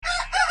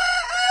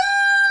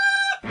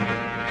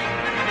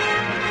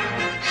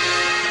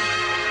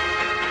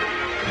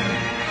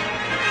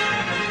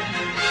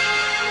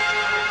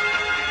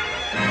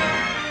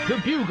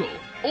Bugle,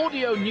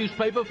 audio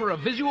newspaper for a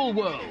visual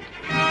world.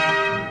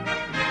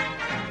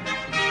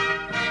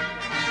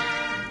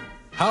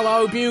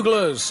 Hello,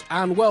 Buglers,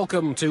 and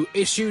welcome to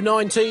issue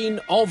 19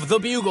 of The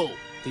Bugle,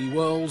 the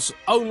world's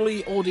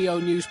only audio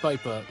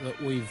newspaper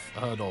that we've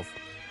heard of.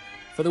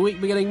 For the week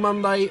beginning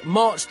Monday,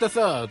 March the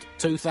 3rd,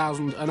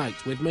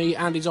 2008, with me,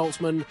 Andy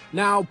Zaltzman,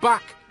 now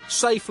back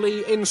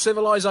safely in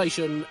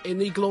civilization in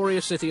the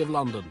glorious city of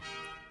London.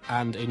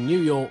 And in New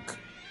York,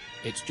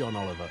 it's John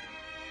Oliver.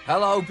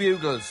 Hello,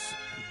 Buglers.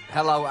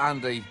 Hello,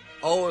 Andy.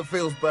 Oh, it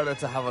feels better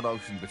to have an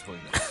ocean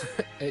between us.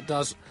 It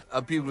does.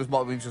 Buglers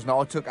might be interested. Now,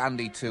 I took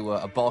Andy to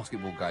a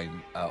basketball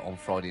game on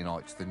Friday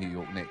night, the New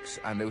York Knicks,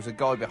 and there was a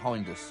guy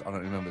behind us, I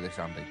don't remember this,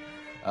 Andy,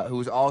 who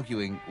was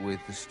arguing with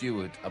the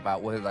steward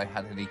about whether they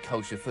had any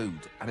kosher food,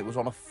 and it was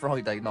on a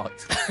Friday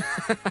night.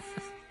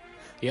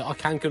 Yeah, I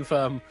can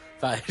confirm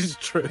that is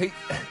true.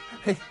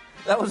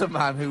 That was a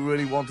man who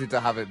really wanted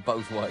to have it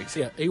both ways.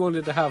 Yeah, he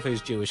wanted to have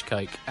his Jewish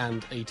cake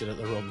and eat it at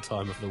the wrong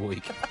time of the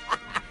week.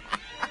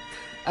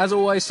 As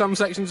always, some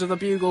sections of the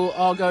Bugle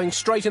are going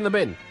straight in the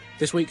bin.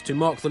 This week, to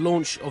mark the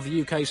launch of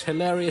the UK's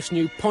hilarious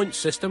new points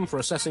system for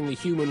assessing the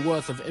human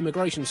worth of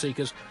immigration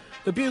seekers,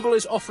 the Bugle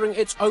is offering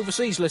its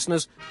overseas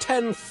listeners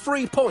 10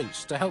 free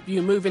points to help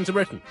you move into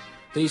Britain.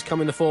 These come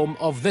in the form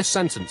of this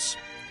sentence: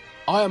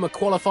 I am a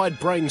qualified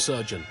brain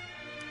surgeon.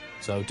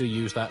 So do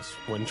use that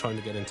when trying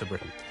to get into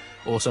Britain.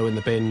 Also in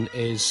the bin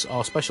is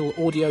our special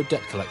audio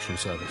debt collection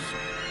service.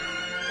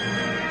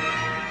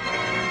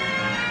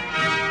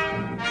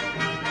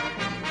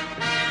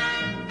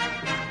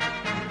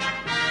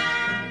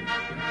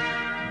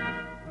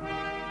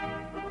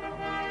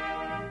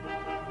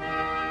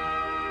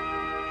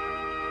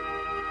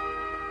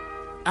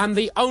 And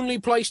the only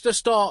place to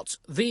start,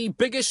 the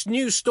biggest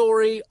news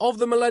story of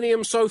the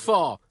millennium so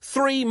far.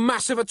 3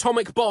 massive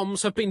atomic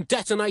bombs have been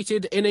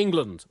detonated in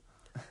England.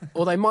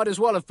 Or they might as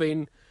well have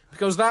been,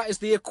 because that is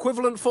the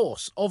equivalent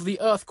force of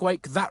the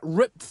earthquake that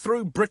ripped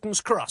through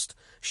Britain's crust,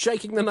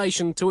 shaking the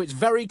nation to its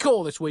very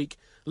core this week,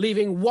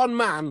 leaving one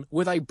man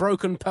with a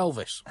broken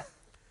pelvis.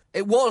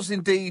 It was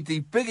indeed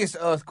the biggest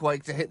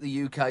earthquake to hit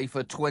the UK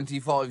for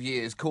 25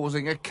 years,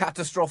 causing a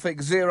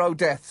catastrophic 0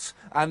 deaths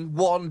and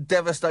 1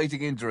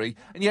 devastating injury,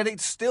 and yet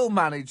it still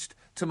managed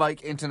to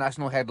make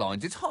international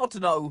headlines. It's hard to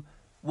know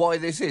why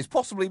this is,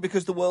 possibly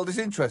because the world is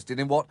interested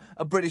in what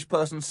a British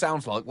person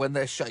sounds like when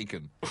they're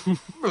shaken.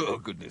 Oh,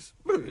 goodness.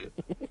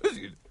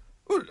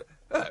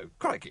 Oh,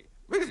 crikey.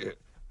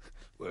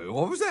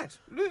 What was that?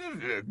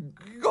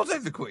 God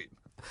save the Queen.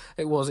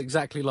 It was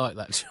exactly like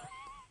that, John.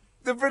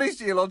 The British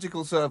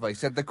Geological Survey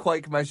said the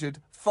quake measured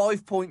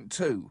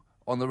 5.2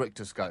 on the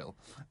Richter scale,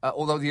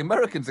 although the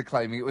Americans are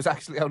claiming it was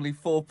actually only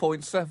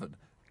 4.7.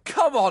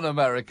 Come on,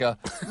 America.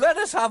 Let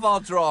us have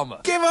our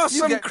drama. Give us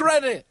some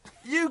credit.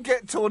 You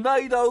get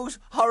tornadoes,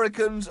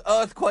 hurricanes,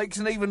 earthquakes,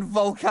 and even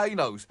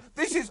volcanoes.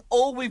 This is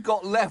all we've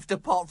got left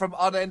apart from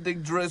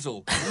unending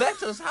drizzle.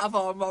 Let us have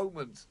our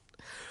moment.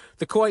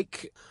 The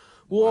quake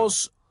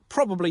was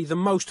probably the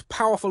most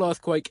powerful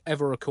earthquake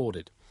ever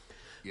recorded.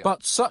 Yep.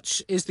 But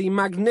such is the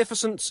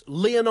magnificent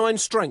leonine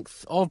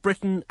strength of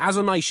Britain as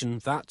a nation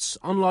that,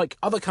 unlike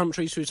other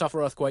countries who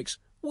suffer earthquakes,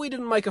 we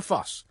didn't make a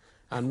fuss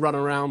and run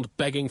around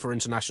begging for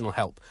international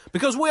help.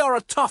 Because we are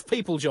a tough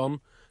people,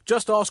 John.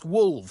 Just ask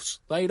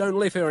wolves. They don't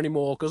live here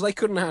anymore because they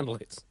couldn't handle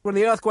it. When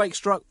the earthquake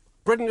struck,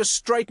 Britain just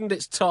straightened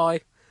its tie,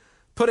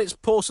 put its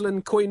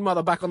porcelain Queen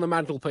Mother back on the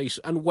mantelpiece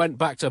and went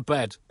back to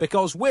bed.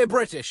 Because we're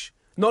British.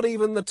 Not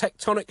even the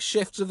tectonic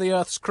shifts of the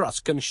Earth's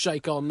crust can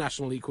shake our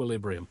national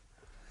equilibrium.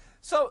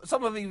 So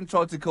some have even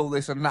tried to call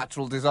this a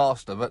natural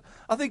disaster, but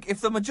I think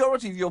if the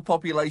majority of your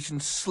population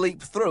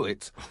sleep through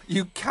it,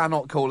 you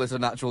cannot call it a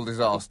natural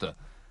disaster.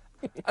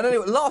 And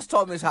anyway, last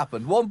time this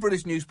happened, one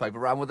British newspaper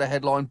ran with the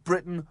headline,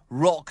 Britain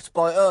rocked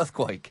by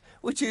earthquake,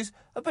 which is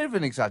a bit of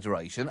an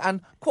exaggeration and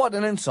quite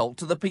an insult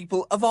to the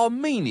people of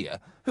Armenia,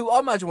 who I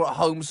imagine were at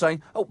home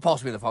saying, oh,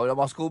 pass me the phone, I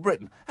must call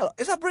Britain. Hello,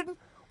 is that Britain?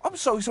 I'm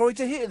so sorry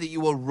to hear that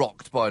you were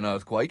rocked by an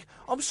earthquake.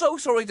 I'm so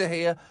sorry to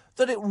hear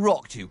that it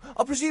rocked you.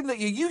 I presume that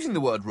you're using the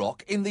word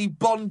rock in the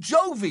Bon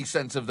Jovi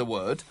sense of the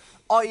word,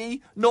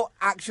 i.e. not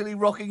actually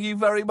rocking you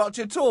very much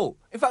at all.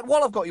 In fact,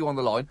 while I've got you on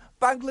the line,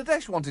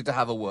 Bangladesh wanted to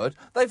have a word.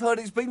 They've heard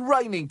it's been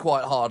raining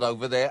quite hard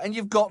over there and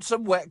you've got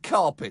some wet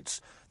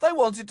carpets. They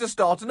wanted to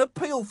start an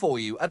appeal for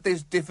you at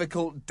this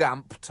difficult,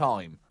 damp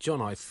time.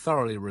 John, I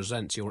thoroughly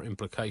resent your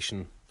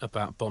implication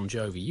about Bon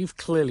Jovi. You've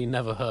clearly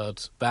never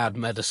heard Bad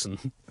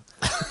Medicine.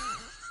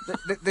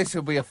 This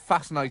will be a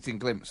fascinating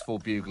glimpse for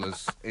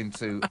Buglers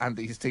into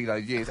Andy's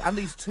teenage years.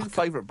 Andy's 2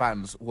 favourite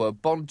bands were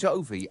Bon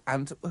Jovi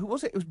and, who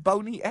was it? It was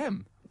Boney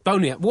M.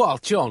 Boney M. Well,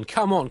 John,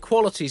 come on.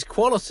 Quality's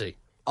quality.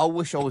 I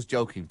wish I was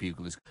joking,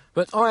 Buglers.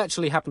 But I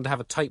actually happened to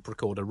have a tape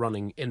recorder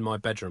running in my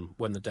bedroom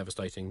when the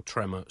devastating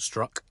tremor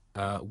struck.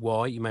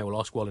 Why, you may well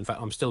ask. Well, in fact,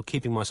 I'm still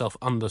keeping myself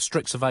under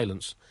strict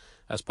surveillance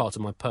as part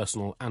of my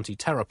personal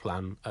anti-terror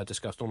plan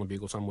discussed on the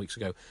Bugle some weeks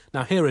ago.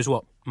 Now, here is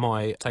what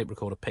my tape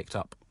recorder picked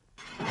up.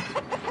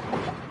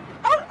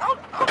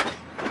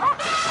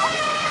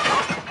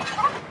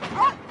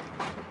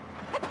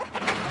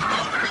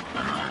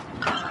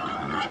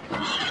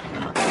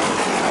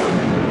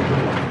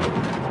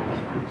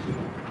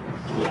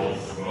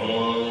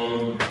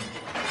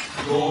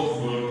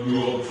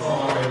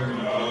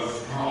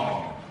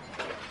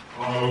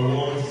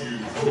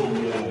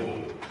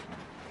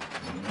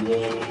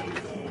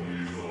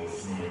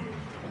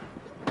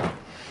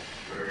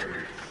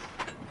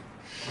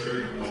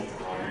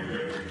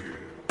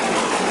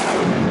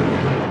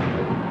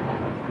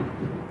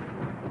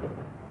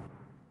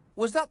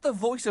 Was that the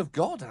voice of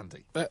God,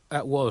 Andy?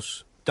 That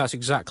was. That's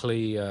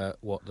exactly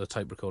what the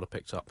tape recorder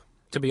picked up.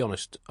 To be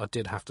honest, I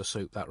did have to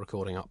soup that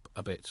recording up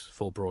a bit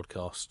for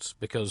broadcasts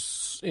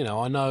because,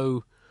 I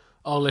know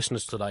our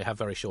listeners today have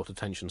very short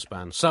attention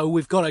spans, so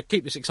we've got to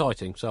keep this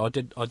exciting. So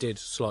I did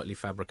slightly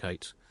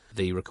fabricate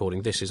the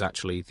recording. This is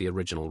actually the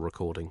original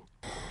recording.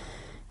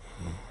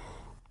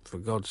 For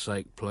God's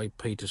sake, play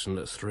Peterson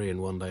at 3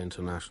 in one-day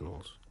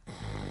internationals.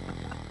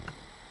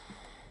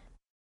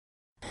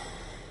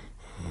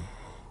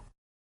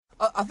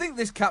 I think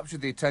this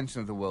captured the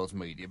attention of the world's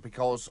media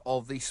because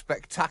of the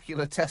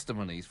spectacular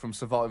testimonies from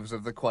survivors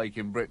of the quake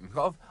in Britain.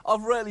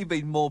 I've rarely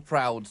been more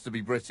proud to be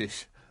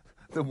British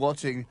than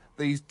watching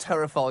these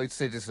terrified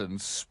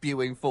citizens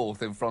spewing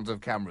forth in front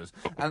of cameras.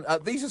 And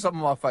these are some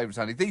of my favourites,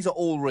 Andy. These are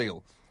all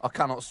real. I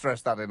cannot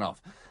stress that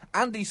enough.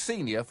 Andy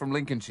Senior from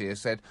Lincolnshire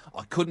said,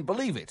 "I couldn't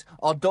believe it.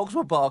 Our dogs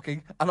were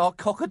barking and our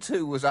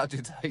cockatoo was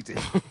agitated."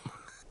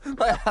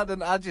 They had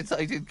an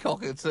agitated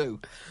cockatoo.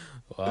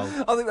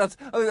 Well, I think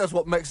that's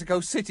what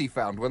Mexico City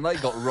found when they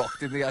got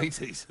rocked in the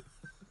 80s.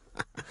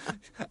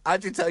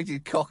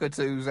 Agitated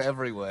cockatoos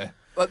everywhere.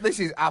 But this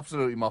is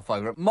absolutely my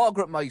favourite.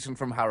 Margaret Mason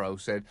from Harrow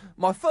said,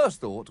 "My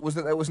first thought was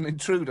that there was an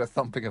intruder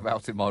thumping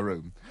about in my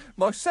room.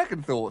 My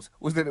second thought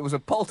was that it was a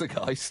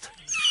poltergeist.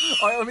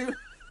 I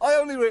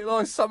only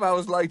realised some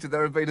hours later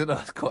there had been an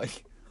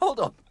earthquake."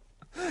 Hold on.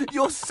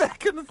 Your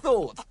second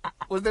thought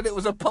was that it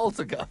was a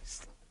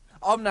poltergeist.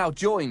 I'm now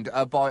joined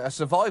by a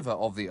survivor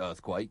of the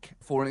earthquake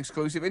for an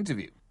exclusive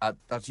interview.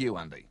 That's you,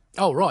 Andy.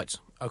 oh, right.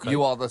 Okay.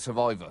 You are the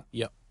survivor.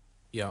 Yep.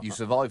 Yeah. You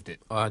survived it.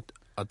 I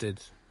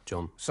did,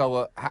 John.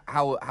 So,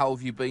 how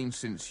have you been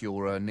since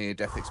your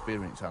near-death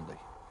experience, Andy?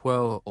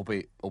 Well,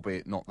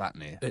 Albeit not that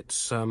near.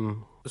 it's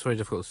very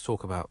difficult to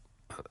talk about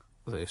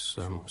this.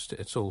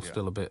 It's all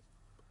still a bit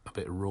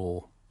raw.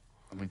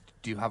 I mean,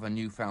 do you have a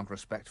newfound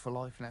respect for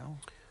life now?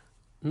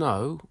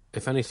 No,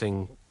 if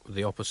anything,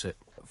 the opposite.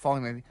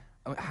 Finally,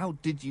 I mean, how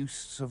did you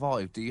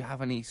survive? Do you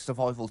have any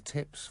survival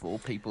tips for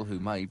people who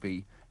may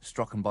be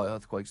struck by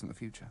earthquakes in the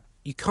future?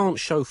 You can't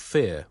show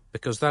fear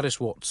because that is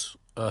what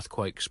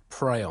earthquakes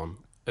prey on.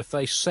 If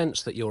they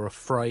sense that you're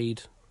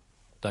afraid,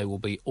 they will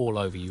be all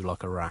over you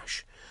like a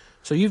rash.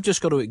 So you've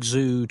just got to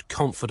exude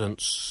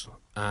confidence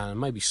and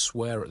maybe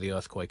swear at the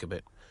earthquake a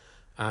bit,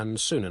 and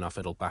soon enough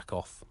it'll back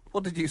off.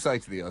 What did you say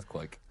to the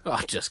earthquake?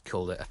 I just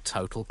called it a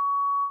total.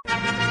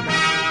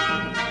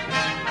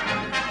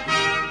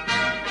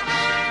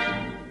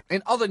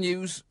 In other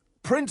news,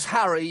 Prince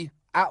Harry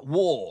at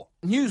war.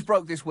 News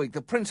broke this week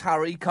that Prince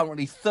Harry,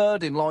 currently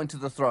third in line to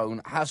the throne,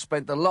 has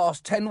spent the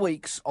last 10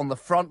 weeks on the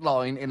front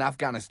line in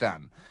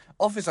Afghanistan.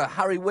 Officer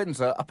Harry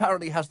Windsor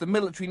apparently has the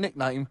military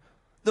nickname,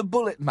 the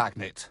Bullet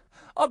Magnet.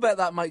 I bet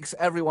that makes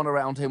everyone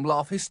around him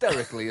laugh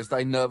hysterically as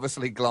they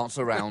nervously glance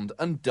around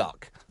and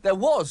duck. There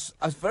was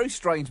a very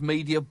strange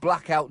media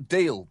blackout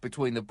deal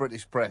between the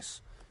British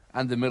press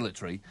and the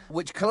military,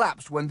 which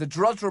collapsed when the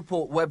Drudge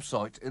Report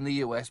website in the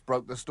US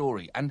broke the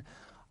story. And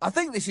I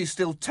think this is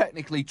still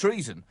technically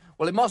treason.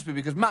 Well, it must be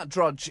because Matt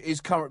Drudge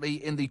is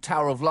currently in the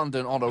Tower of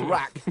London on a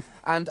rack,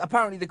 and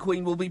apparently the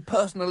Queen will be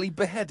personally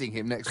beheading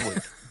him next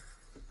week.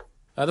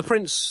 The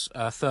Prince,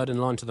 third in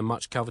line to the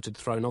much-coveted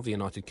throne of the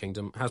United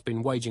Kingdom, has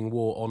been waging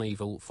war on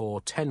evil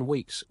for 10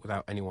 weeks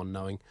without anyone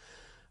knowing.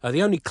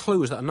 The only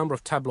clue is that a number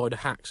of tabloid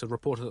hacks have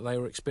reported that they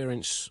were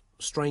experiencing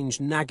strange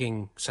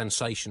nagging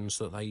sensations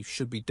that they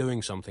should be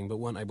doing something but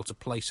weren't able to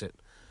place it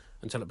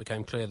until it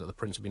became clear that the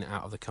Prince had been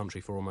out of the country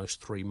for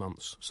almost 3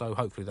 months. So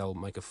hopefully they'll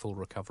make a full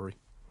recovery.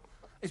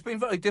 It's been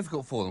very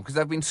difficult for them because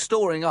they've been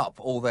storing up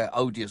all their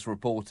odious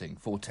reporting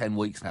for 10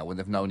 weeks now when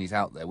they've known he's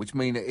out there, which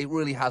means it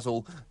really has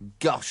all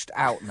gushed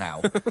out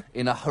now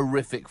in a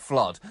horrific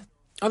flood.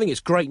 I think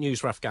it's great news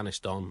for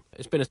Afghanistan.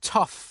 It's been a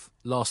tough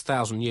last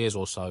 1,000 years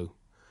or so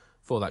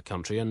for that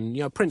country,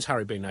 and Prince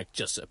Harry being there,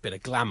 just a bit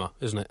of glamour,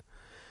 isn't it?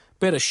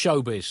 Bit of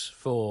showbiz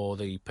for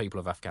the people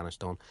of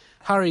Afghanistan.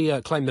 Harry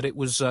claimed that it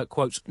was,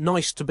 quote,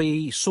 nice to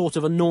be sort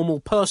of a normal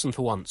person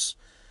for once,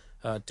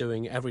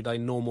 doing everyday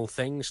normal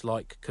things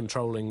like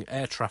controlling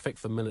air traffic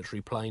for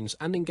military planes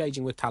and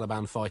engaging with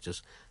Taliban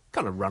fighters.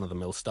 Kind of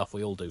run-of-the-mill stuff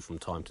we all do from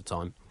time to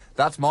time.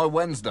 That's my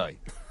Wednesday.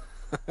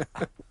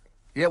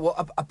 Yeah,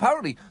 well,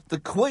 apparently the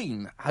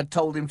Queen had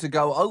told him to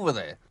go over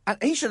there, and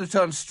he should have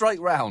turned straight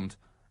round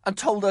and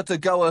told her to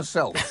go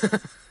herself.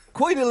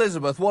 Queen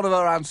Elizabeth, one of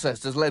her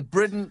ancestors, led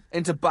Britain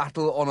into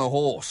battle on a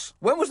horse.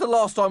 When was the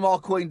last time our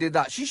Queen did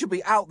that? She should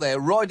be out there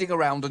riding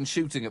around and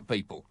shooting at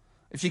people.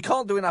 If she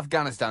can't do it in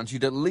Afghanistan,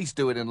 she'd at least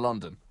do it in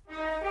London.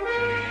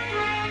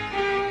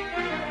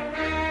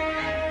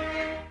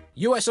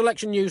 US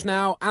election news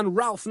now, and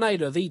Ralph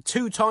Nader, the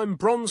two-time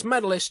bronze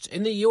medalist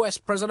in the US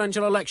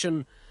presidential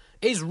election,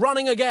 is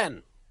running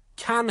again.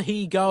 Can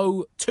he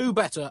go two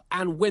better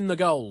and win the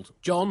gold?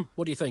 John,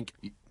 what do you think?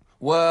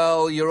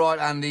 Well, you're right,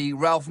 Andy.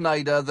 Ralph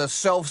Nader, the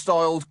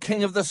self-styled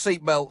king of the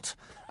seatbelt,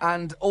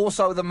 and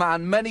also the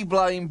man many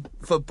blame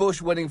for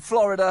Bush winning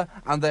Florida,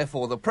 and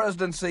therefore the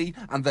presidency,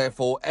 and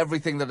therefore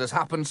everything that has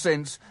happened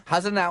since,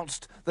 has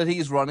announced that he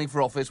is running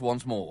for office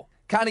once more.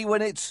 Can he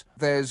win it?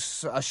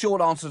 There's a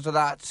short answer to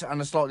that and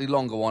a slightly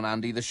longer one,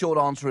 Andy. The short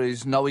answer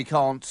is no, he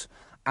can't.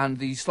 And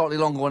the slightly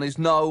longer one is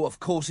no,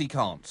 of course he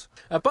can't.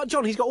 But,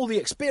 John, he's got all the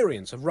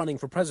experience of running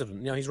for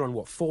president. You know, he's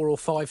run, 4 or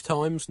 5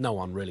 times? No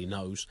one really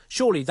knows.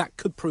 Surely that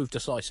could prove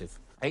decisive.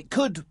 It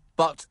could,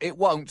 but it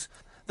won't.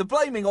 The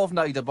blaming of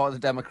Nader by the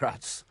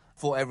Democrats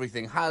for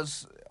everything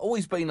has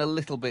always been a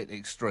little bit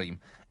extreme.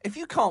 If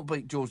you can't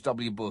beat George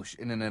W. Bush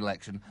in an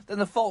election, then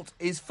the fault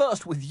is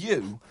first with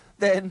you,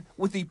 then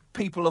with the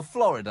people of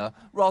Florida,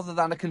 rather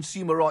than a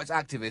consumer rights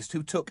activist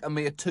who took a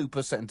mere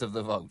 2% of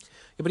the vote.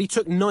 Yeah, but he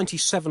took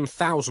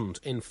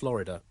 97,000 in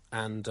Florida,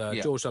 and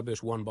George W.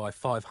 Bush won by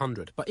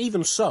 500. But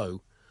even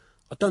so,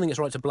 I don't think it's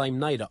right to blame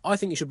Nader. I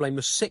think you should blame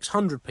the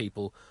 600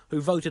 people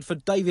who voted for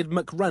David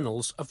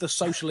McReynolds of the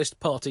Socialist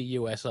Party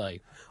USA.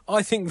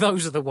 I think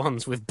those are the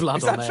ones with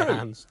blood on their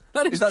hands.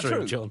 That is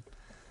true, John.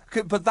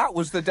 But that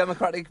was the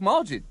Democratic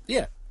margin.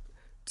 Yeah.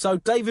 So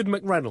David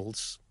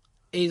McReynolds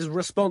is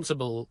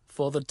responsible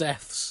for the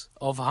deaths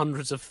of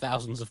hundreds of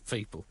thousands of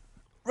people.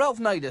 Ralph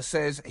Nader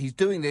says he's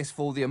doing this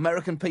for the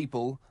American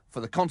people,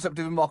 for the concept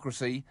of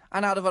democracy,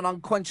 and out of an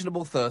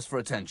unquenchable thirst for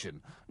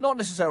attention. Not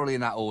necessarily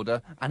in that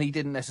order, and he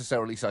didn't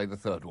necessarily say the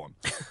third one.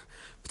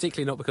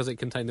 Particularly not because it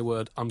contained the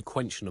word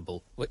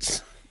unquenchable,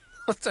 which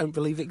I don't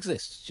believe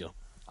exists, John.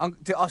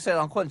 I said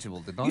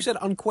unquenchable, didn't I? You said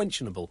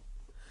unquenchable.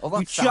 Oh,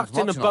 you chucked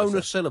in a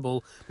bonus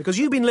syllable because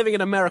you've been living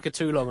in America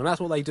too long, and that's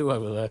what they do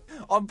over there.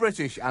 I'm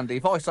British, Andy.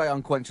 If I say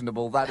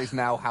unquenchable, that is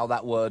now how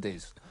that word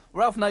is.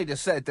 Ralph Nader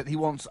said that he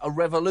wants a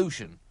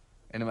revolution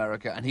in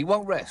America, and he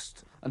won't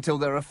rest until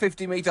there are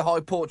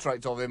 50-metre-high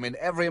portraits of him in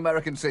every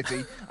American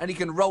city, and he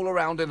can roll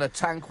around in a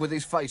tank with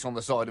his face on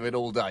the side of it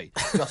all day,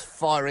 just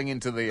firing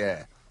into the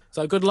air.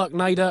 So good luck,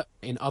 Nader.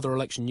 In other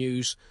election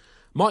news,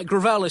 Mike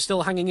Gravel is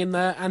still hanging in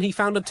there, and he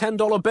found a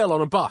 $10 bill on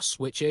a bus,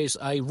 which is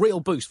a real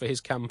boost for his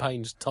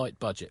campaign's tight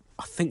budget.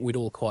 I think we'd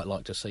all quite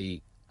like to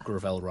see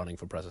Gravel running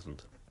for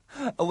president.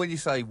 And when you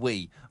say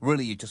we,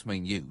 really you just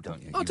mean you,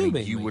 don't you? I do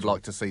mean you me, would John.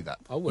 like to see that.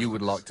 I would. You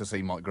would like to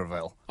see Mike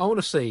Gravel. I want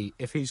to see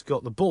if he's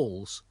got the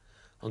balls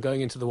on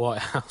going into the White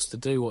House to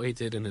do what he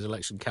did in his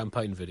election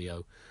campaign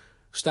video.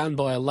 Stand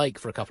by a lake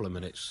for a couple of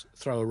minutes,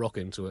 throw a rock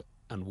into it,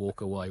 and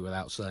walk away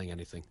without saying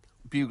anything.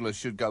 Buglers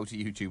should go to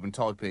YouTube and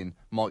type in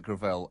Mike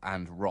Gravel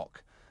and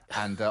rock.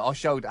 And I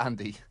showed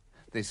Andy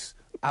this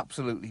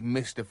absolutely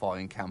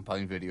mystifying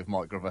campaign video of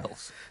Mike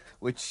Gravel's,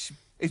 which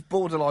is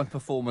borderline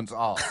performance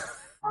art.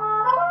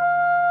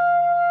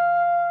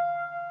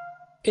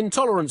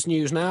 Intolerance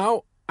news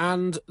now,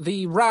 and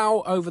the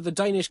row over the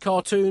Danish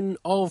cartoon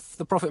of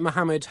the Prophet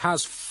Muhammad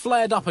has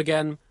flared up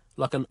again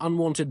like an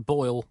unwanted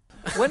boil.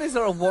 When is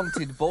there a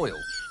wanted boil?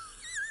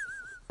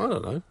 I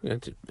don't know,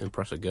 to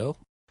impress a girl.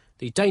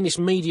 The Danish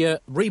media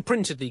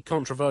reprinted the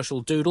controversial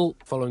doodle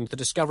following the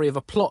discovery of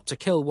a plot to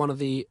kill one of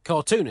the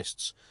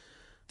cartoonists.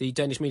 The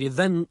Danish media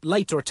then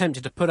later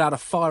attempted to put out a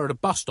fire at a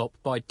bus stop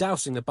by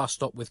dousing the bus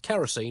stop with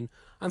kerosene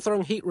and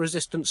throwing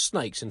heat-resistant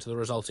snakes into the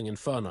resulting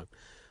inferno.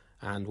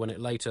 And when it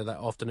later that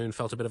afternoon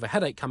felt a bit of a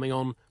headache coming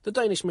on, the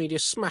Danish media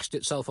smashed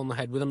itself on the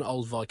head with an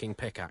old Viking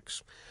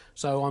pickaxe.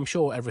 So I'm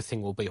sure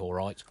everything will be all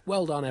right.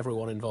 Well done,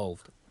 everyone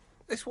involved.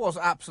 This was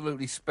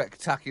absolutely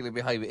spectacular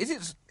behaviour.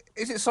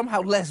 Is it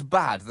somehow less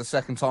bad the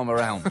second time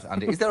around,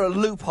 Andy? Is there a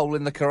loophole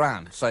in the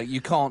Quran so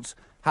you can't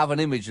have an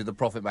image of the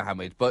Prophet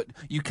Muhammad, but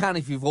you can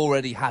if you've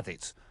already had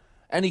it?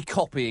 Any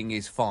copying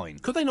is fine.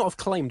 Could they not have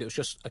claimed it was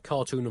just a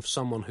cartoon of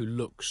someone who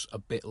looks a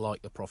bit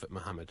like the Prophet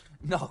Muhammad?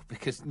 No,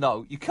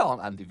 you can't,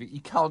 Andy.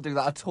 You can't do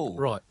that at all.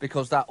 Right.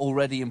 Because that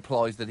already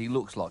implies that he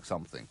looks like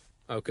something.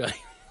 OK.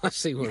 I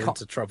see we're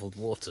into troubled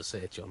waters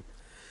here, John.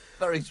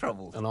 Very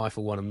troubled. And I,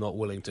 for one, am not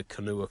willing to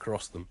canoe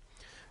across them.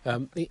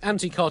 The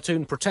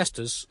anti-cartoon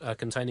protesters,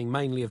 containing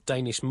mainly of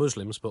Danish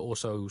Muslims, but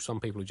also some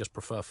people who just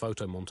prefer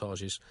photo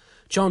montages,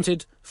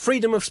 chanted,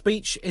 "Freedom of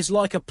speech is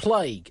like a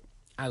plague,"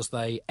 as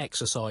they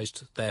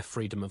exercised their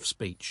freedom of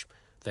speech,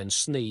 then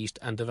sneezed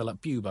and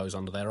developed buboes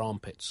under their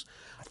armpits.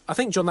 I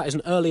think, John, that is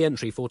an early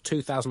entry for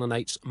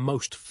 2008's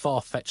most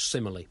far-fetched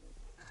simile.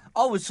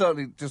 I would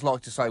certainly just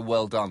like to say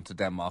well done to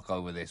Denmark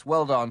over this.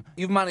 Well done.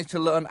 You've managed to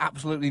learn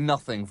absolutely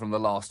nothing from the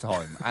last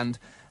time, and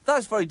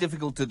that's very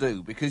difficult to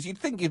do, because you'd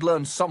think you'd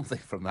learn something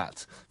from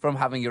that, from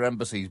having your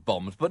embassies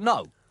bombed, but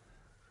no.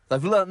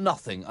 They've learnt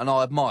nothing, and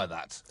I admire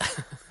that.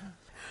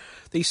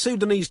 The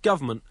Sudanese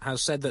government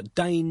has said that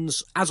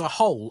Danes, as a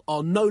whole,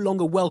 are no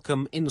longer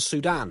welcome in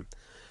Sudan.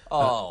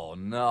 Oh,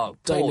 no.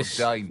 Poor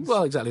Danes.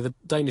 Well, exactly. The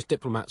Danish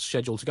diplomats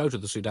scheduled to go to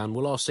the Sudan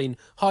were last seen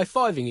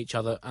high-fiving each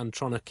other and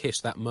trying to kiss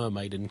that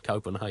mermaid in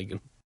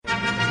Copenhagen.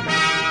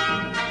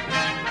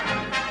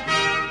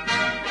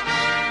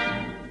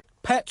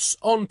 Pets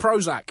on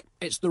Prozac.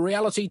 It's the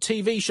reality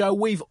TV show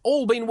we've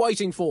all been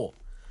waiting for.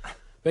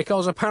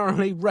 because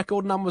apparently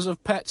record numbers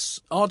of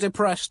pets are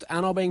depressed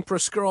and are being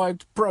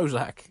prescribed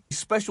Prozac.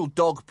 Special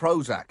dog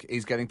Prozac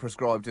is getting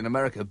prescribed in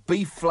America.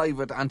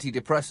 Beef-flavoured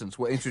antidepressants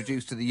were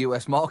introduced to the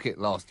US market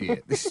last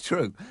year. This is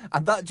true.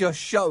 And that just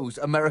shows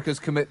America's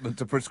commitment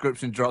to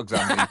prescription drugs,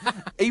 Andy.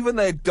 Even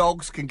their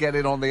dogs can get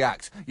in on the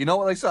act. You know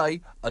what they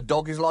say? A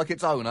dog is like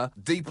its owner,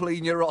 deeply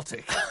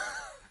neurotic.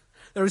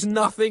 There is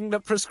nothing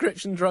that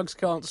prescription drugs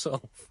can't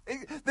solve.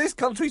 This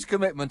country's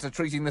commitment to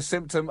treating the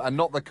symptom and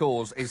not the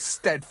cause is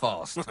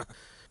steadfast.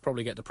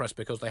 Probably get depressed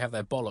because they have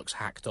their bollocks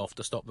hacked off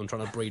to stop them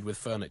trying to breed with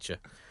furniture.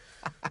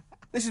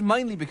 This has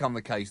mainly become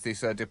the case,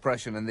 this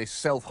depression and this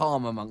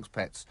self-harm amongst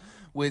pets,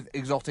 with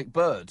exotic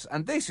birds.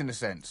 And this, in a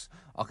sense,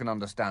 I can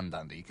understand,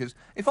 Andy, because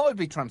if I would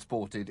be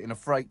transported in a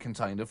freight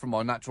container from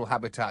my natural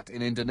habitat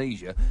in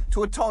Indonesia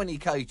to a tiny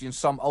cage in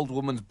some old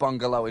woman's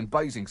bungalow in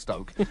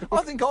Basingstoke,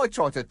 I think I'd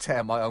try to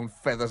tear my own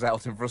feathers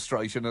out in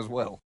frustration as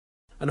well.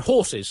 And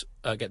horses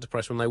get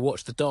depressed when they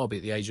watch the Derby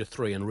at the age of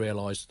 3 and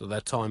realise that their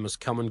time has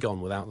come and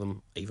gone without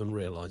them even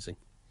realising.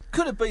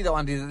 Could it be, though,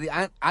 Andy, that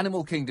the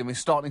animal kingdom is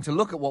starting to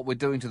look at what we're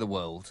doing to the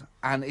world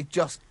and it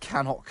just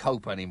cannot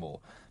cope anymore?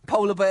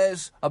 Polar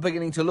bears are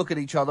beginning to look at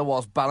each other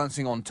whilst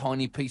balancing on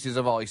tiny pieces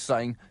of ice,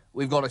 saying,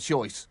 we've got a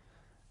choice.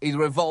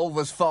 Either evolve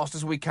as fast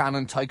as we can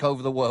and take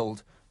over the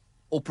world,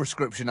 or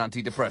prescription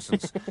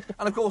antidepressants.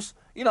 And, of course,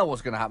 you know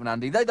what's going to happen,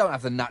 Andy. They don't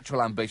have the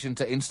natural ambition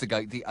to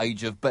instigate the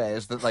age of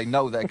bears that they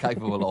know they're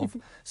capable of.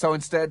 So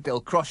instead, they'll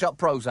crush up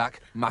Prozac,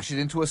 mash it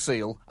into a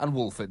seal, and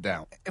wolf it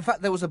down. In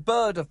fact, there was a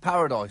bird of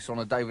paradise on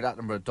a David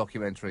Attenborough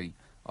documentary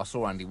I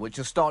saw, Andy, which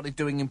has started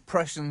doing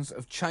impressions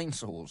of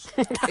chainsaws,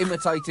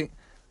 imitating...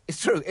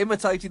 It's true,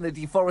 imitating the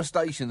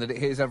deforestation that it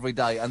hears every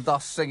day and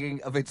thus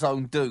singing of its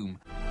own doom.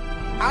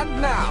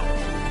 And now,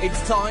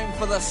 it's time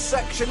for the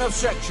section of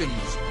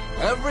sections.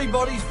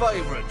 Everybody's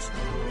favourites.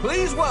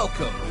 Please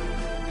welcome,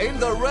 in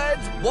the red,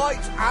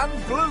 white and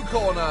blue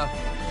corner,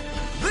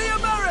 the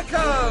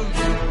American!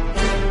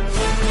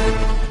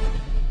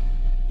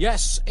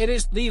 Yes, it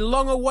is the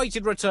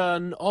long-awaited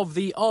return of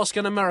the Ask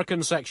an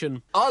American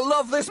section. I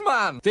love this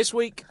man! This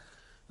week,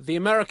 the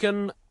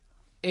American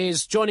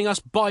is joining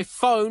us by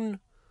phone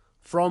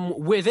from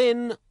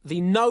within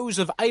the nose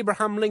of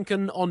Abraham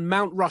Lincoln on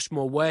Mount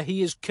Rushmore, where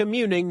he is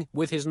communing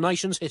with his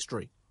nation's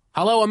history.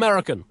 Hello,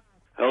 American.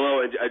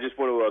 Hello, I just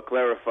want to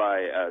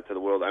clarify to the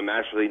world, I'm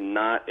actually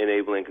not in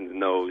Abe Lincoln's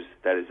nose.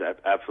 That is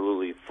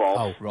absolutely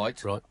false. Oh, right.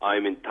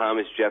 I'm in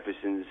Thomas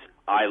Jefferson's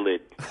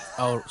eyelid.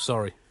 Oh,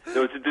 sorry.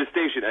 No, it's a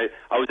distinction.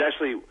 I was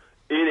actually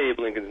in Abe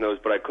Lincoln's nose,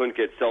 but I couldn't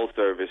get cell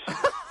service.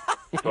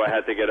 So I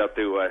had to get up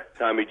to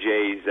Tommy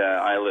J's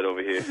eyelid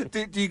over here.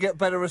 Do you get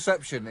better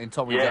reception in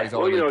Tommy J's eyelid?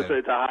 Well, you know, it's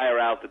a higher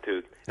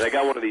altitude. And I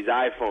got one of these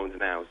iPhones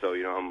now, so,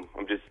 you know,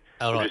 I'm just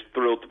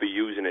thrilled to be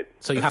using it.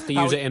 So you have to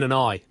use it in an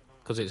eye,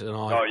 because it's an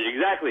eye. Oh,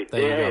 exactly.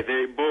 There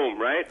Boom,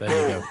 right?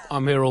 There you go.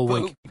 I'm here all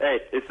week. Hey,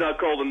 it's not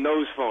called a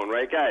nose phone,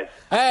 right, guys?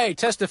 Hey,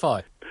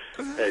 testify.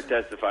 Hey,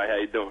 testify. How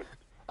you doing?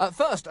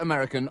 First,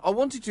 American, I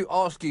wanted to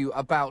ask you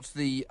about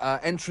the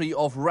entry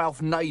of Ralph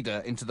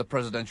Nader into the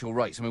presidential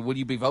race. I mean, will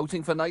you be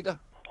voting for Nader?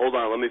 Hold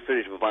on, let me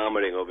finish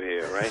vomiting over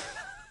here, right?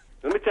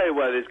 Let me tell you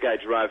why this guy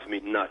drives me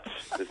nuts,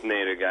 this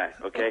Nader guy,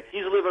 okay?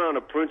 He's living on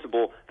a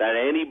principle that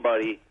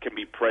anybody can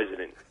be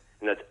president,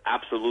 and that's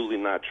absolutely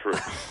not true,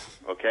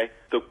 okay?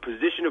 The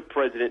position of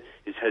president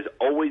has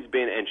always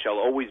been and shall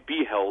always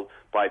be held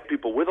by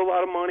people with a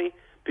lot of money,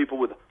 people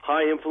with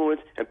high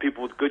influence, and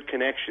people with good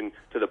connection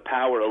to the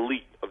power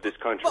elite of this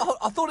country. But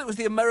I thought it was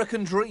the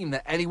American dream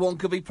that anyone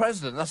could be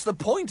president. That's the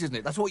point, isn't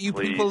it? That's what you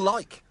people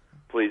like.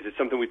 Please, it's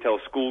something we tell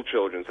school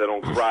children so they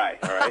don't cry,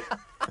 all right?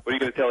 What are you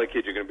going to tell a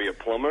kid? You're going to be a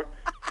plumber?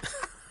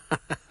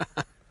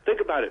 Think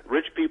about it.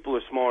 Rich people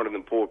are smarter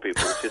than poor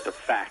people. It's just a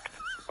fact,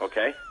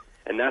 okay?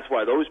 And that's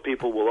why those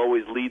people will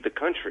always lead the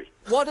country.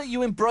 Why don't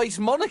you embrace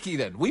monarchy,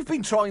 then? We've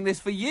been trying this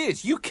for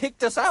years. You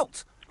kicked us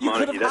out. You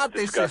could have had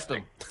this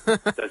system.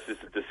 That's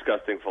just a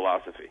disgusting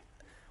philosophy.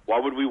 Why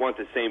would we want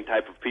the same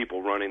type of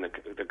people running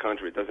the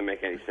country? It doesn't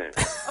make any sense.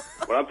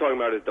 What I'm talking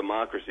about is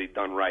democracy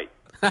done right,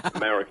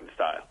 American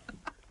style.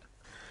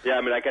 Yeah,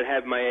 I mean, I could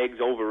have my eggs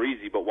over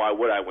easy, but why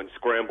would I when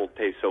scrambled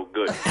tastes so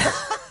good?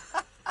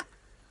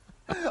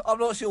 I'm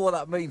not sure what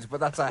that means, but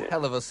that's a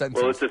hell of a sentence.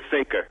 Well, it's a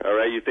thinker, all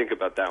right? You think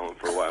about that one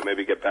for a while.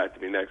 Maybe get back to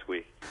me next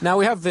week. Now,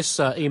 we have this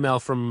email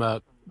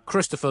from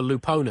Christopher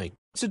Lupone.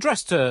 It's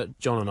addressed to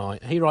John and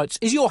I. He writes,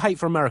 is your hate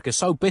for America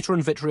so bitter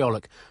and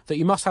vitriolic that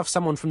you must have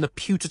someone from the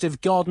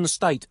putative Garden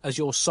State as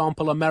your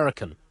sample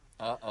American?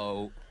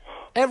 Uh-oh.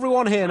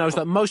 Everyone here knows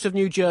that most of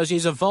New Jersey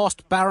is a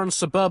vast, barren,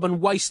 suburban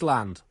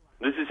wasteland.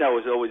 This is how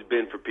it's always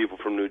been for people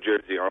from New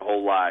Jersey our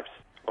whole lives,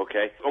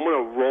 okay? I'm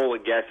going to roll a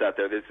guess out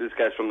there. This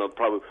guy's from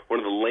probably one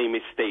of the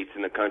lamest states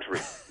in the country.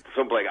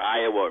 Something like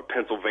Iowa or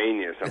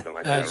Pennsylvania or something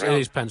like that, right? It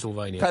is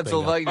Pennsylvania.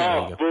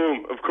 Pennsylvania. Oh,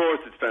 boom. Of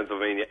course it's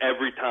Pennsylvania,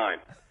 every time.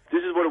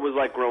 This is what it was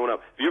like growing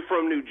up. If you're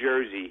from New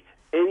Jersey,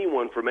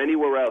 anyone from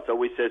anywhere else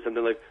always says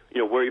something like,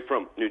 you know, where are you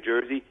from? New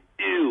Jersey?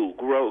 Ew,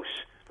 gross.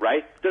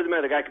 right? It doesn't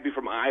matter. The guy could be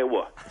from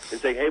Iowa and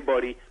say, hey,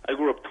 buddy, I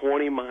grew up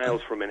 20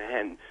 miles from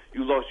Manhattan.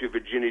 You lost your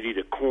virginity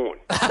to corn.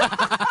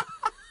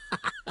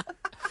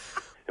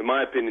 In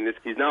my opinion,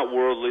 he's not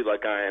worldly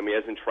like I am. He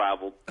hasn't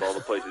traveled to all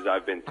the places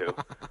I've been to,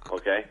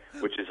 okay?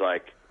 Which is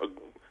like,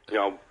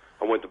 I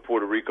went to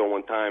Puerto Rico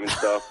one time and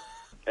stuff.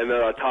 And then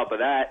on top of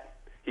that,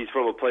 he's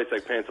from a place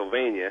like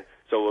Pennsylvania.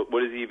 So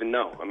what does he even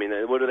know? I mean,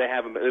 what do they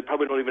have? They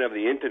probably don't even have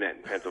the internet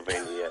in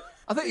Pennsylvania yet.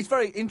 I think it's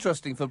very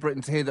interesting for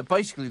Britain to hear that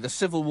basically the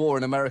Civil War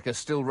in America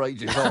still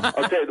rages on.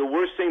 I'll tell you, the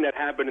worst thing that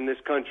happened in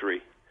this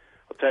country,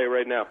 I'll tell you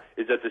right now,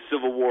 is that the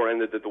Civil War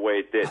ended the way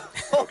it did,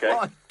 okay?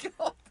 Oh, my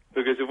God.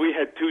 Because if we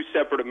had two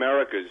separate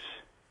Americas,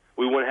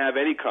 we wouldn't have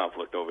any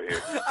conflict over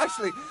here.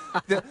 Actually,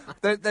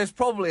 there's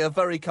probably a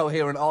very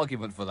coherent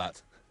argument for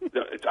that.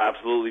 No, it's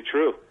absolutely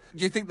true.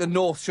 Do you think the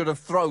North should have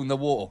thrown the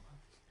war?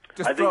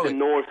 I think the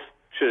North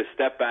should have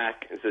stepped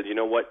back and said, you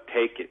know what,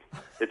 take it.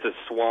 It's a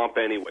swamp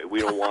anyway. We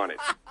don't want it.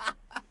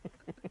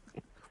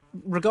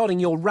 Regarding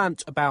your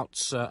rant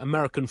about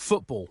American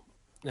football,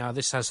 now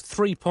this has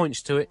 3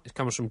 points to it. It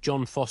comes from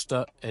John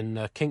Foster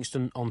in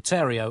Kingston,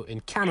 Ontario, in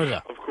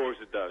Canada. Of course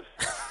it does.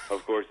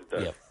 Of course it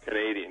does. Yep.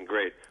 Canadian,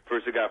 great.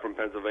 First a guy from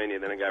Pennsylvania,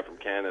 then a guy from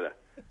Canada.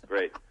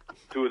 Great.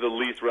 Two of the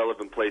least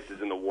relevant places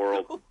in the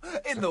world.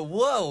 In the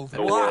world?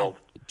 The world.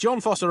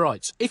 John Foster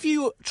writes, if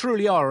you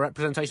truly are a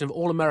representation of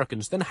all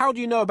Americans, then how do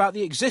you know about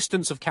the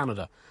existence of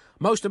Canada?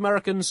 Most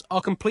Americans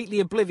are completely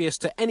oblivious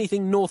to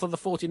anything north of the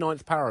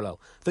 49th parallel.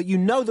 That you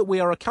know that we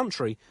are a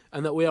country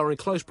and that we are in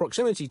close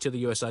proximity to the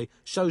USA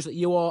shows that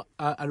you are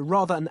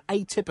rather an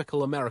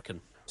atypical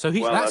American. So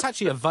that's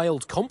actually a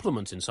veiled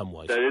compliment in some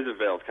ways. That is a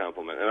veiled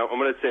compliment. And I'm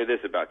going to say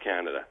this about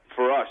Canada.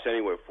 For us,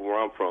 anyway, from where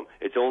I'm from,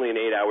 it's only an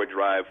 8-hour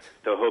drive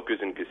to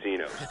hookers and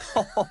casinos.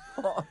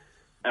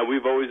 And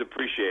we've always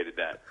appreciated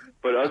that.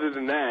 But other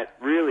than that,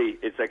 really,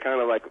 it's kind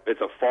of like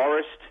it's a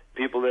forest.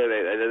 People there,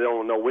 they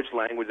don't know which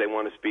language they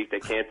want to speak. They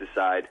can't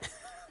decide.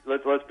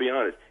 Let's be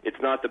honest.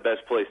 It's not the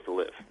best place to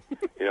live,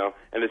 you know.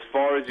 And as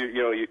far as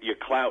your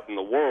clout in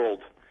the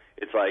world,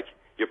 it's like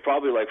you're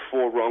probably like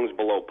 4 rungs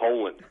below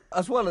Poland.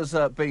 As well as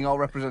being our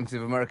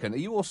representative American, are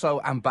you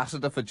also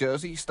ambassador for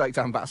Jersey, state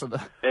ambassador?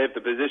 Hey, if the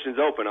position's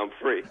open, I'm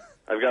free.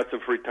 I've got some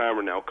free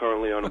timer now,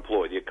 currently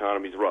unemployed. The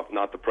economy's rough.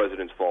 Not the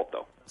president's fault,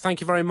 though. Thank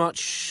you very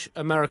much,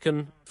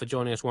 American, for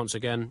joining us once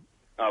again.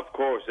 Of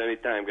course,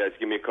 anytime, guys.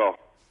 Give me a call.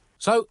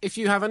 So, if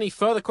you have any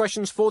further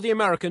questions for the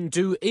American,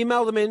 do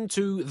email them in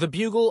to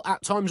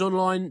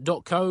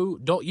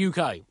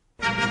thebugle@timesonline.co.uk.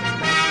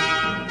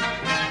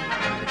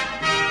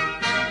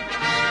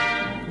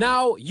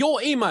 Now, your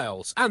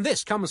emails, and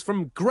this comes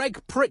from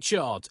Greg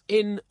Pritchard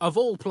in, of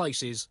all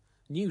places,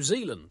 New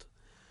Zealand.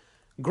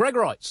 Greg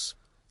writes,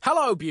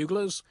 hello,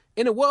 Buglers.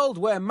 In a world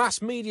where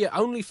mass media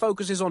only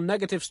focuses on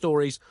negative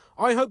stories,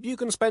 I hope you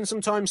can spend some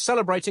time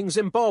celebrating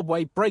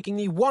Zimbabwe breaking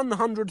the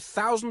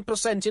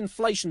 100,000%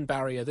 inflation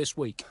barrier this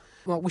week.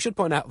 Well, we should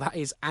point out that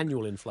is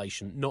annual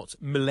inflation, not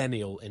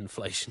millennial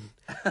inflation.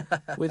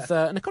 With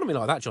an economy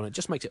like that, John, it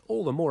just makes it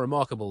all the more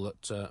remarkable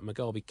that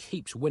Mugabe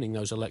keeps winning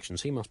those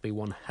elections. He must be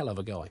one hell of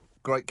a guy.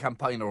 Great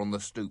campaigner on the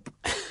stoop.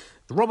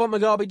 Robert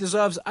Mugabe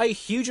deserves a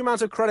huge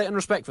amount of credit and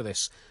respect for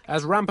this,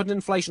 as rampant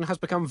inflation has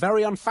become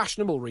very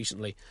unfashionable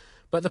recently.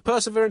 But the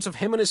perseverance of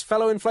him and his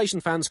fellow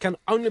inflation fans can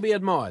only be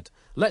admired.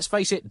 Let's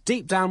face it,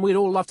 deep down we'd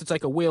all love to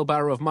take a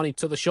wheelbarrow of money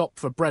to the shop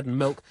for bread and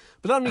milk,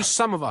 but only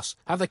some of us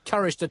have the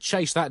courage to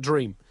chase that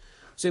dream.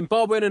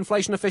 Zimbabwean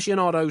inflation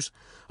aficionados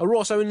are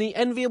also in the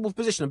enviable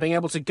position of being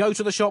able to go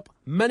to the shop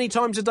many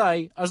times a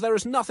day, as there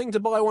is nothing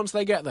to buy once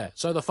they get there.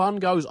 So the fun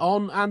goes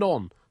on and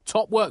on.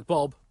 Top work,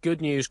 Bob.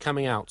 Good news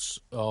coming out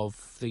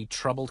of the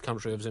troubled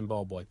country of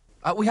Zimbabwe.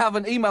 We have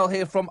an email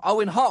here from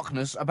Owen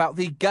Harkness about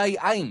the gay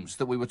aims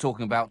that we were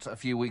talking about a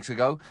few weeks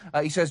ago.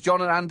 He says,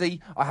 John and Andy,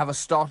 I have a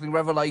startling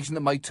revelation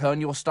that may turn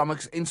your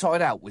stomachs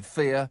inside out with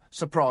fear,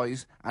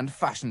 surprise and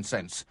fashion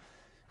sense.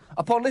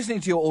 Upon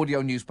listening to your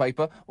audio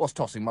newspaper, whilst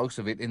tossing most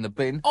of it in the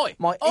bin,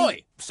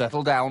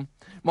 settle down.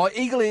 My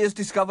eagle ears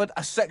discovered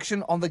a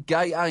section on the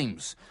gay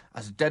aims.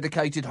 As a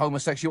dedicated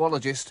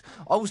homosexuologist,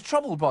 I was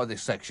troubled by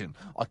this section.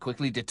 I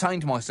quickly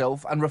detained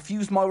myself and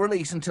refused my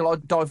release until I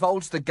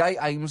divulged the gay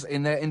aims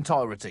in their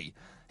entirety.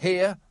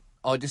 Here,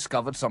 I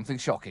discovered something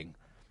shocking.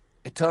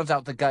 It turns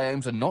out the gay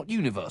aims are not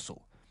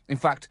universal. In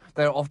fact,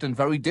 they are often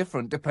very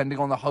different depending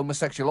on the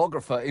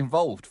homosexualographer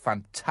involved.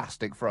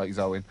 Fantastic phrase,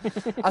 Owen.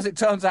 As it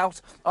turns out,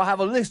 I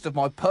have a list of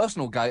my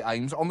personal gay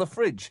aims on the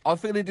fridge. I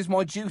feel it is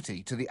my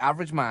duty to the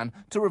average man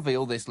to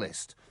reveal this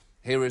list.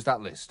 Here is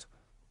that list.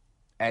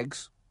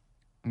 Eggs,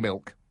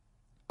 milk,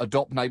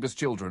 adopt neighbours'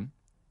 children,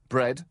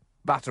 bread,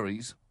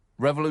 batteries,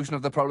 revolution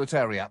of the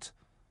proletariat,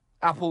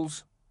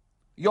 apples,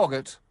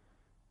 yoghurt,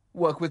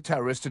 work with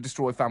terrorists to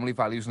destroy family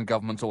values and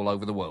governments all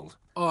over the world.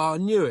 Oh, I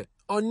knew it.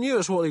 I knew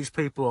it's what these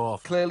people are.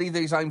 Clearly,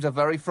 these aims are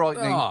very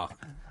frightening.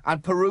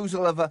 And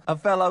perusal of a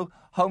fellow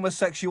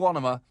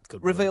homosexuonomer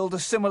revealed a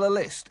similar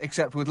list,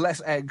 except with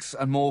less eggs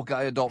and more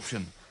gay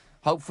adoption.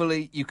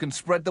 Hopefully, you can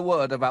spread the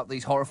word about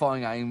these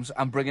horrifying aims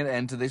and bring an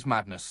end to this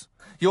madness.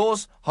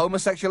 Yours,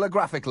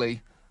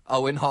 homosexualographically,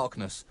 Owen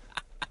Harkness.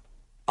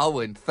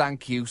 Owen,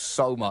 thank you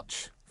so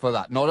much for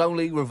that. Not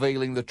only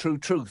revealing the true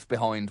truth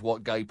behind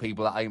what gay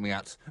people are aiming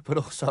at, but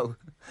also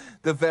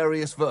the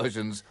various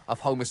versions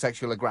of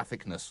homosexual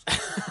graphicness.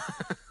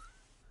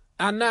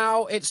 And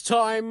now it's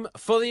time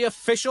for the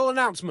official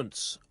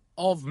announcements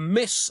of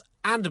Miss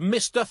and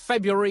Mr.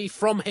 February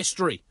from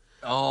history.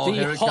 Oh,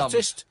 here the it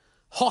hottest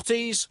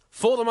hotties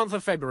for the month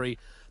of February.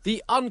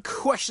 The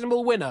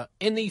unquestionable winner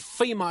in the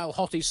female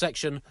hotties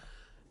section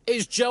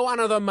is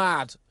Joanna the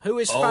Mad, who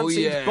is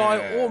fancied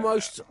by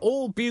almost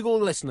all Bugle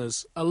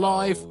listeners,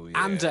 alive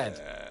and dead.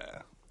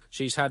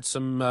 She's had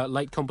some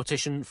late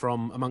competition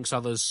from, amongst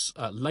others,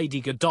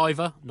 Lady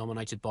Godiva,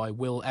 nominated by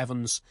Will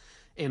Evans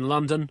in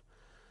London.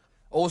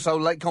 Also,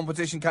 late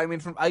competition came in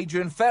from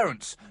Adrian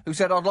Ferrance, who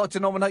said, I'd like to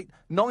nominate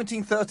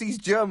 1930s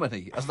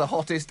Germany as the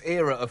hottest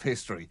era of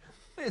history.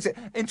 It's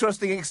an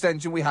interesting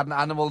extension. We had an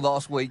animal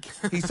last week.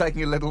 He's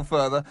taking it a little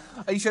further.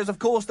 He says, of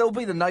course, there'll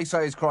be the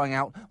naysayers crying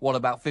out, what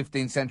about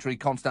 15th century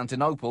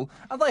Constantinople?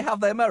 And they have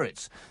their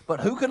merits.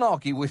 But who can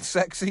argue with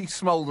sexy,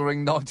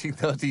 smouldering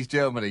 1930s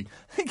Germany?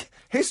 I think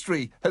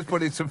history has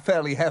put in some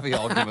fairly heavy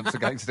arguments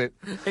against it.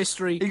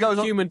 History, He goes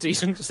on- human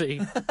decency,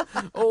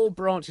 all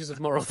branches of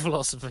moral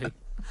philosophy.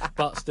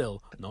 But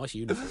still, nice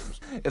uniforms.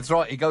 That's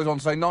right. He goes on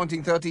to say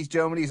 1930s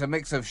Germany is a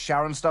mix of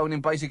Sharon Stone in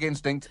Basic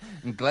Instinct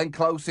and Glenn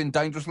Close in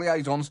Dangerous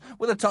Liaisons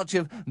with a touch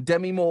of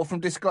Demi Moore from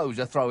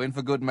Disclosure throw in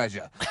for good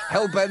measure.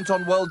 Hell-bent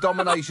on world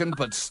domination,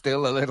 but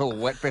still a little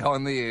wet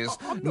behind the ears.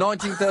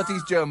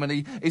 1930s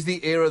Germany is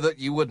the era that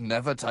you would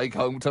never take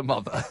home to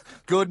mother.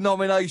 Good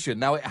nomination.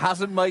 Now, it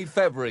hasn't made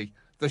February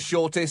the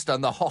shortest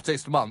and the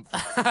hottest month,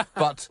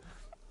 but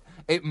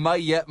it may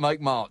yet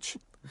make March.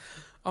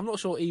 I'm not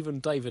sure even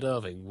David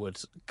Irving would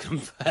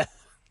compare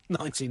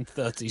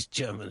 1930s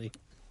Germany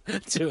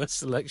to a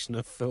selection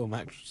of film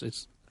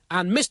actresses.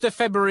 And Mr.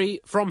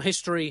 February from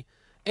history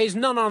is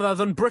none other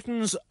than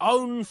Britain's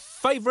own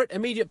favourite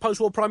immediate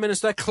post-war Prime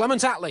Minister,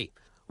 Clement Attlee.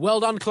 Well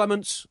done,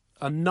 Clement.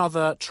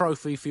 Another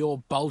trophy for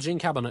your bulging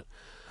cabinet.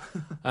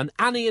 And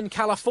Annie in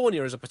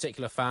California is a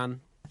particular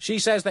fan. She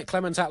says that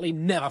Clement Attlee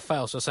never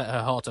fails to set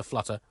her heart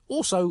aflutter.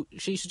 Also,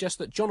 she suggests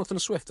that Jonathan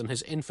Swift and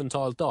his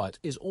infantile diet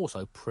is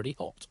also pretty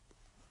hot.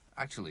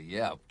 Actually,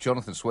 yeah,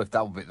 Jonathan Swift,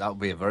 that would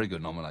be a very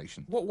good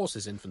nomination. What was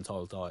his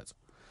infantile diet?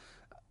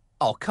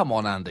 Oh, come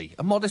on, Andy.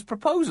 A Modest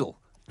Proposal.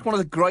 It's one of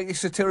the greatest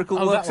satirical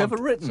works that one.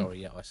 ever written.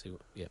 Sorry, yeah, I see.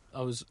 Yeah,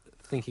 I was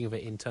thinking of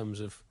it in terms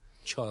of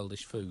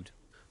childish food.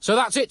 So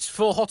that's it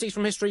for Hotties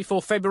from History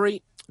for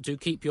February. Do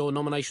keep your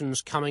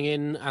nominations coming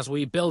in as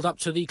we build up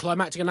to the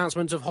climactic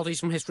announcement of Hotties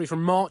from History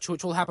from March,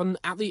 which will happen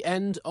at the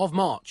end of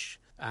March.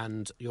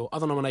 And your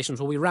other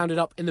nominations will be rounded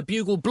up in the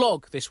Bugle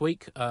blog this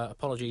week.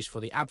 Apologies for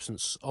the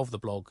absence of the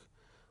blog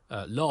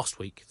last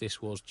week.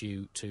 This was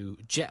due to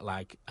jet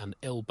lag and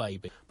ill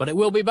baby. But it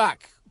will be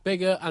back,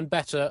 bigger and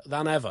better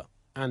than ever.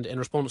 And in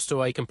response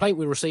to a complaint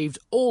we received,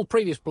 all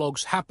previous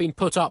blogs have been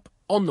put up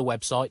on the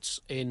websites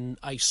in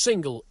a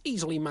single,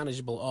 easily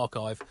manageable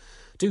archive.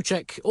 Do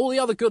check all the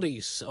other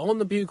goodies on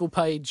the Bugle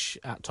page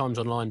at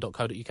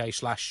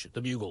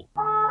timesonline.co.uk/thebugle.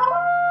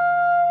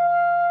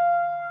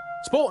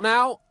 Sport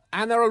now.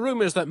 And there are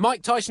rumours that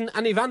Mike Tyson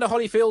and Evander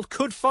Holyfield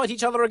could fight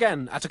each other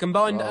again at a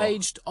combined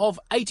age of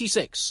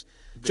 86.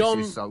 John,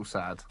 this is so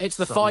sad. It's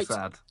the so fight.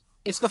 Sad.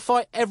 It's the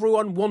fight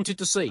everyone wanted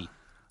to see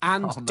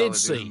and did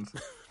see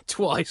isn't.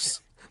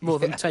 twice more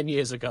than 10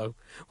 years ago,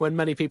 when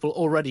many people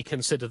already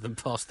considered them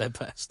past their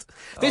best.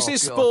 This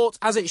is God. sport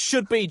as it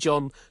should be,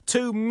 John.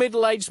 Two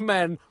middle-aged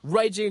men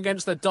raging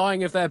against the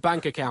dying of their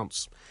bank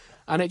accounts.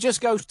 And it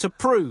just goes to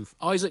prove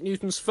Isaac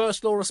Newton's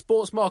first law of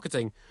sports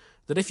marketing,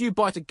 that if you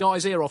bite a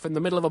guy's ear off in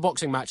the middle of a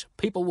boxing match,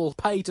 people will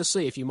pay to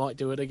see if you might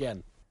do it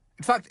again.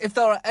 In fact, if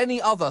there are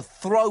any other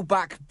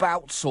throwback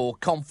bouts or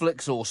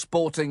conflicts or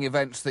sporting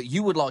events that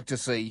you would like to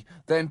see,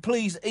 then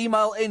please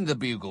email in the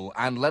Bugle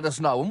and let us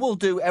know, and we'll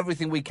do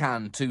everything we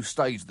can to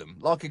stage them,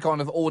 like a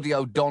kind of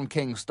audio Don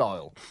King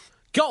style.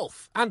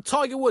 Golf, and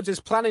Tiger Woods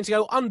is planning to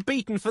go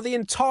unbeaten for the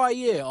entire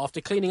year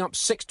after cleaning up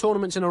 6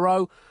 tournaments in a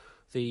row.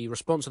 The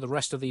response of the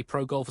rest of the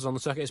pro golfers on the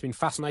circuit has been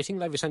fascinating.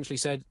 They've essentially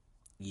said,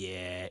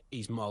 yeah,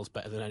 he's miles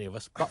better than any of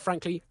us. But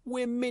frankly,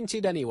 we're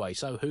minted anyway,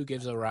 so who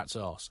gives a rat's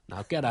arse?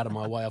 Now get out of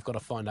my way, I've got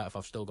to find out if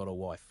I've still got a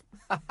wife.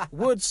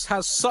 Woods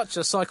has such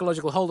a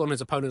psychological hold on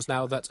his opponents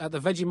now that at the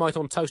Vegemite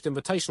on Toast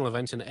Invitational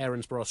event in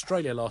Erinsborough,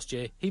 Australia last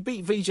year, he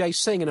beat Vijay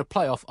Singh in a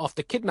playoff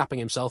after kidnapping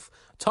himself,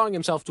 tying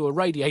himself to a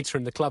radiator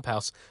in the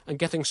clubhouse and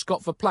getting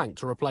Scott Verplank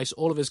to replace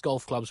all of his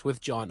golf clubs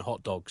with giant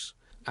hot dogs.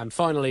 And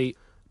finally,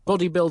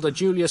 bodybuilder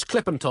Julius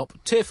Klippentop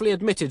tearfully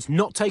admitted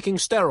not taking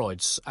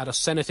steroids at a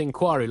Senate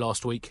inquiry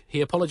last week. He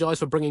apologised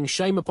for bringing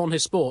shame upon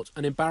his sport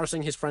and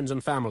embarrassing his friends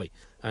and family.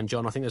 And,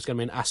 John, I think there's going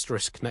to be an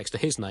asterisk next to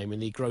his name in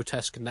the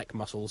Grotesque Neck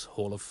Muscles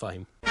Hall of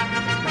Fame.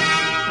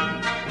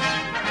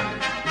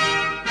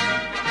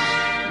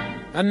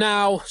 And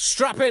now,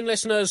 strap in,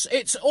 listeners.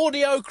 It's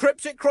audio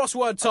cryptic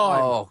crossword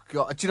time. Oh,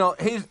 God. Do you know,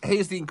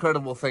 here's the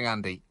incredible thing,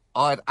 Andy.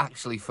 I'd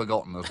actually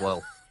forgotten as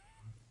well.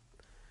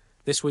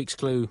 This week's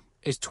clue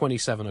is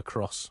 27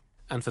 across.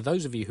 And for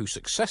those of you who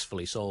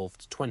successfully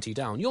solved 20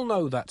 down, you'll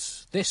know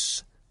that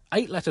this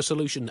 8-letter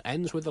solution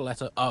ends with the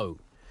letter O.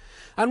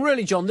 And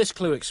really, John, this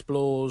clue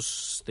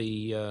explores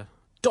the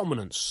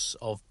dominance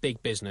of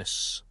big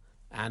business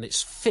and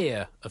its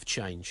fear of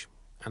change.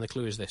 And the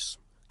clue is this.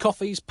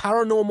 Coffee's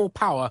paranormal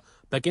power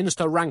begins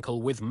to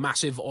rankle with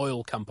massive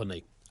oil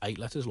company. 8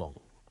 letters long.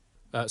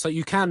 So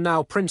you can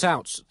now print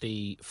out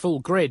the full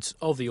grid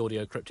of the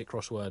audio cryptic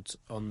crosswords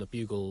on the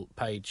Bugle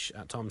page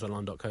at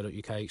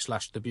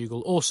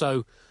timesonline.co.uk/thebugle.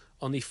 Also,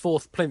 on the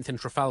 4th plinth in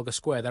Trafalgar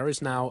Square, there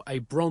is now a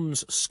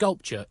bronze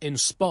sculpture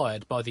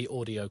inspired by the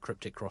audio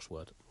cryptic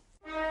crossword.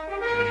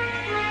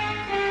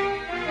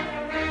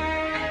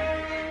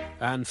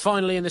 And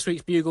finally, in this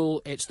week's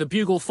Bugle, it's the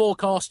Bugle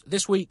forecast.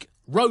 This week,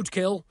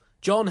 roadkill.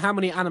 John, how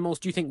many animals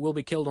do you think will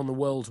be killed on the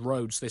world's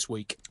roads this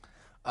week?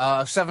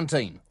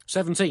 17.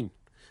 17.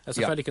 That's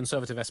a Yep. fairly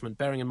conservative estimate,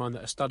 bearing in mind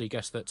that a study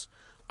guessed that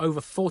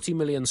over 40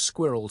 million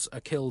squirrels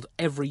are killed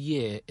every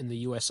year in the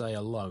USA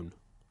alone.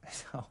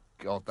 Oh,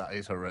 God, that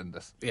is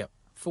horrendous. Yeah,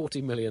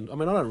 40 million. I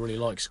mean, I don't really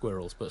like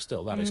squirrels, but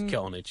still, that is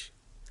carnage.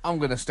 I'm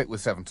going to stick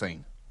with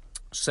 17.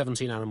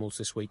 17 animals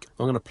this week.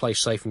 I'm going to play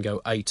safe and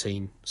go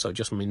 18, so it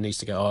just needs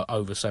to go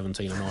over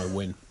 17 and I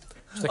win.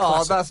 It's the Oh,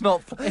 classic. that's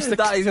not...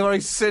 That is a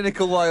very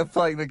cynical way of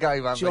playing the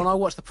game, Andy. John, I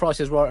watched The Price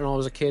is Right when I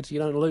was a kid. You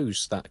don't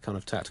lose that kind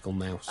of tactical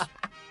nous.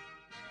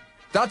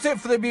 That's it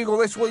for the Bugle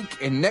this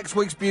week. In next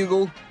week's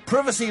Bugle,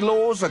 privacy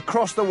laws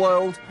across the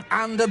world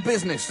and a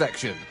business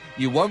section.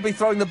 You won't be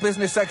throwing the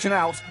business section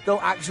out,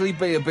 there'll actually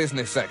be a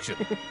business section.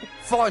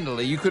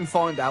 Finally, you can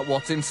find out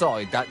what's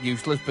inside that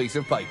useless piece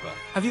of paper.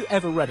 Have you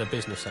ever read a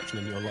business section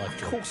in your life,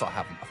 Of John? course I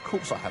haven't. Of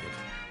course I haven't.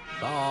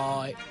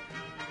 Bye.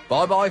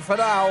 Bye-bye for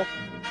now.